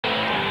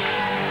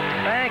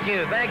Thank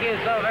you. Thank you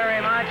so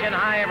very much. And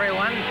hi,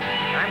 everyone.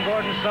 I'm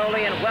Gordon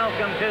Solie, and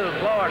welcome to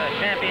Florida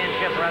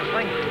Championship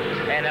Wrestling,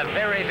 and a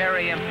very,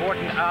 very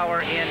important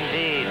hour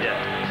indeed.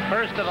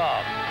 First of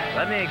all,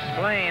 let me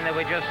explain that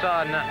we just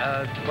saw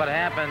what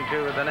happened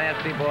to the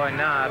nasty boy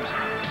Knobs.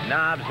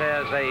 Knobs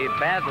has a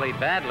badly,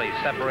 badly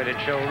separated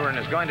shoulder and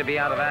is going to be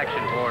out of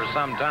action for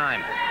some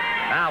time.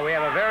 Now, we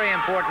have a very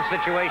important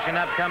situation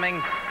upcoming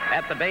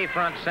at the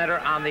Bayfront Center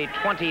on the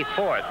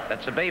 24th.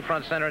 That's the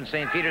Bayfront Center in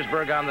St.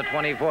 Petersburg on the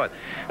 24th.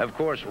 Of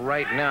course,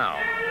 right now,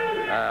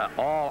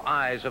 all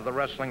eyes of the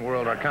wrestling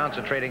world are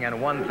concentrating on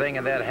one thing,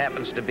 and that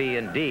happens to be,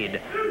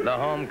 indeed, the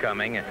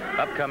homecoming,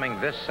 upcoming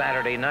this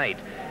Saturday night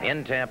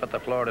in Tampa at the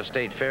Florida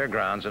State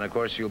Fairgrounds. And, of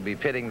course, you'll be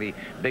pitting the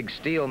Big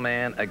Steel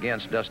Man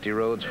against Dusty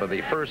Rhodes for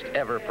the first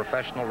ever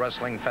Professional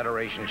Wrestling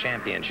Federation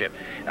Championship.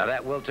 Now,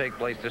 that will take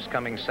place this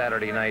coming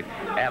Saturday night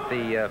at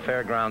the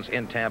Fairgrounds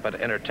in Tampa at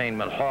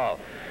Entertainment Hall.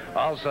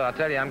 Also, I'll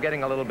tell you, I'm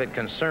getting a little bit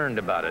concerned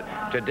about it.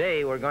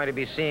 Today, we're going to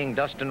be seeing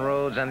Dustin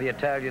Rhodes and the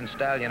Italian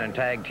Stallion in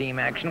tag team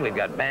action. We've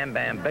got Bam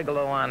Bam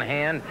Bigelow on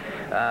hand.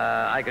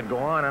 I could go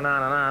on and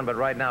on and on, but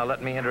right now,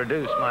 let me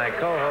introduce my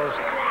co-host,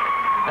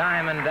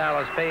 Diamond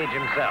Dallas Page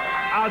himself.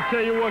 I'll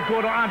tell you what,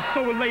 Gordo, I'm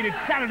so elated.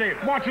 Saturday,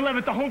 March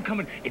 11th, the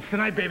homecoming. It's the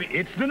night, baby.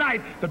 It's the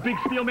night. The Big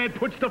Steel Man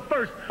puts the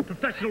first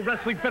Professional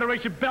Wrestling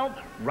Federation belt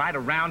right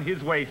around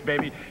his waist,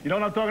 baby. You know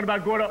what I'm talking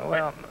about, Gordo?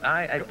 Well,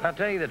 I'll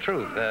tell you the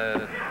truth.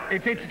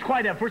 It's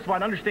quite that. First of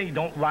all, I understand you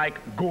don't like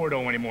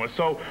Gordo anymore,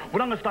 so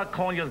what I'm going to start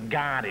calling you is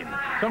Godin.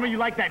 Some of you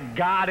like that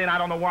Godin, I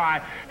don't know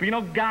why. But you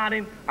know,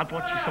 Godin, I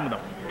brought you some of the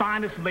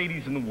finest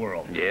ladies in the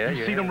world. Yeah,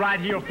 you see them right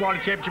here on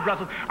Florida Championship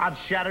Wrestling. I've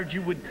shattered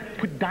you with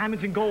put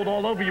diamonds and gold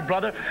all over you,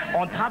 brother.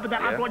 On top of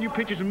that, I brought you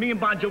pictures of me and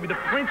Bon Jovi, the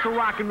Prince of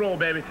Rock and Roll,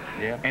 baby.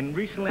 Yeah. And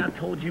recently I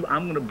told you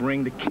I'm going to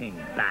bring the King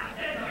back.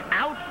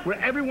 Out where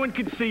everyone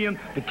can see him,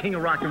 the King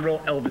of Rock and Roll,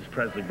 Elvis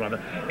Presley, brother.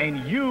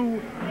 And you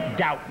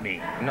doubt me.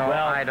 No,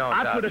 well, I don't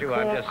doubt you.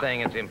 I'm just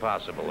saying it's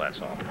impossible, that's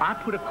all. I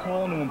put a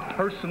call to him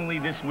personally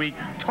this week,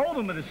 told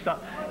him of this stuff.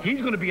 He's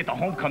going to be at the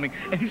homecoming,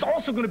 and he's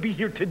also going to be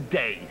here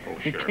today. Oh,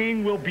 the sure.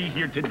 King will be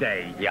here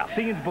today. Yeah.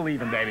 Seeing's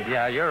believing, baby.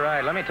 Yeah, you're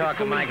right. Let me talk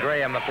to Mike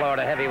Graham, the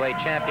Florida heavyweight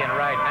champion,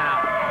 right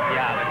now.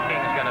 Yeah, the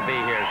King's going to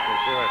be here for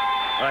sure.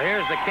 Well,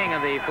 here's the king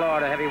of the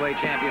Florida heavyweight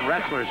champion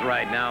wrestlers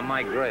right now,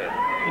 Mike Graham.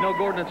 You know,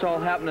 Gordon, it's all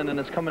happening, and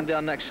it's coming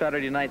down next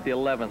Saturday night, the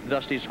 11th.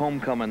 Dusty's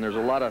homecoming. There's a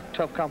lot of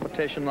tough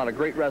competition, a lot of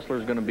great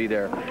wrestlers going to be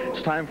there.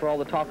 It's time for all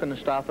the talking to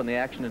stop and the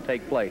action to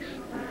take place.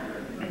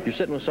 You're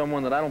sitting with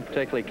someone that I don't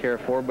particularly care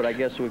for, but I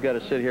guess we've got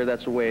to sit here.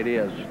 That's the way it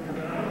is.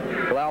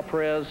 Well, Al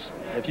Perez,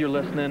 if you're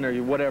listening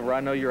or whatever, I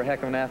know you're a heck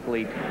of an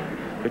athlete,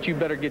 but you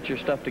better get your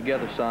stuff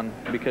together, son,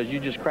 because you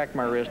just cracked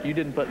my wrist. You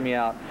didn't put me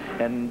out,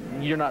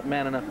 and you're not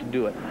man enough to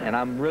do it. And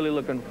I'm really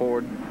looking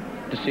forward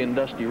to seeing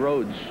Dusty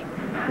Rhodes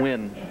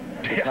win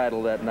the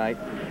title that night,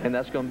 and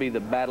that's going to be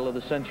the battle of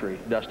the century,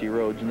 Dusty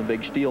Rhodes and the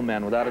Big Steel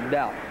Man, without a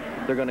doubt.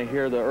 They're going to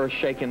hear the earth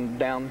shaking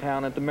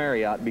downtown at the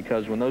Marriott,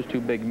 because when those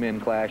two big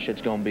men clash,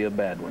 it's going to be a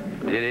bad one.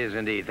 It is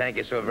indeed. Thank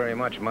you so very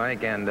much,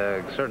 Mike, and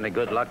certainly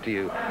good luck to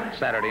you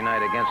Saturday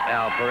night against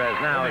Al Perez.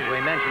 Now, as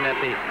we mentioned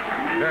at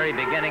the very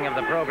beginning of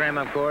the program,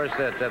 of course,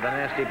 that the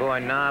nasty boy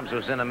Knobs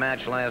was in a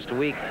match last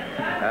week.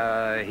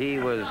 He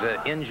was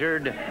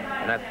injured,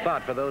 and I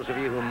thought for those of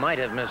you who might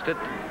have missed it,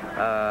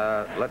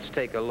 let's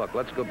take a look.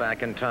 Let's go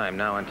back in time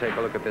now and take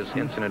a look at this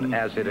incident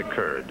as it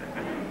occurred.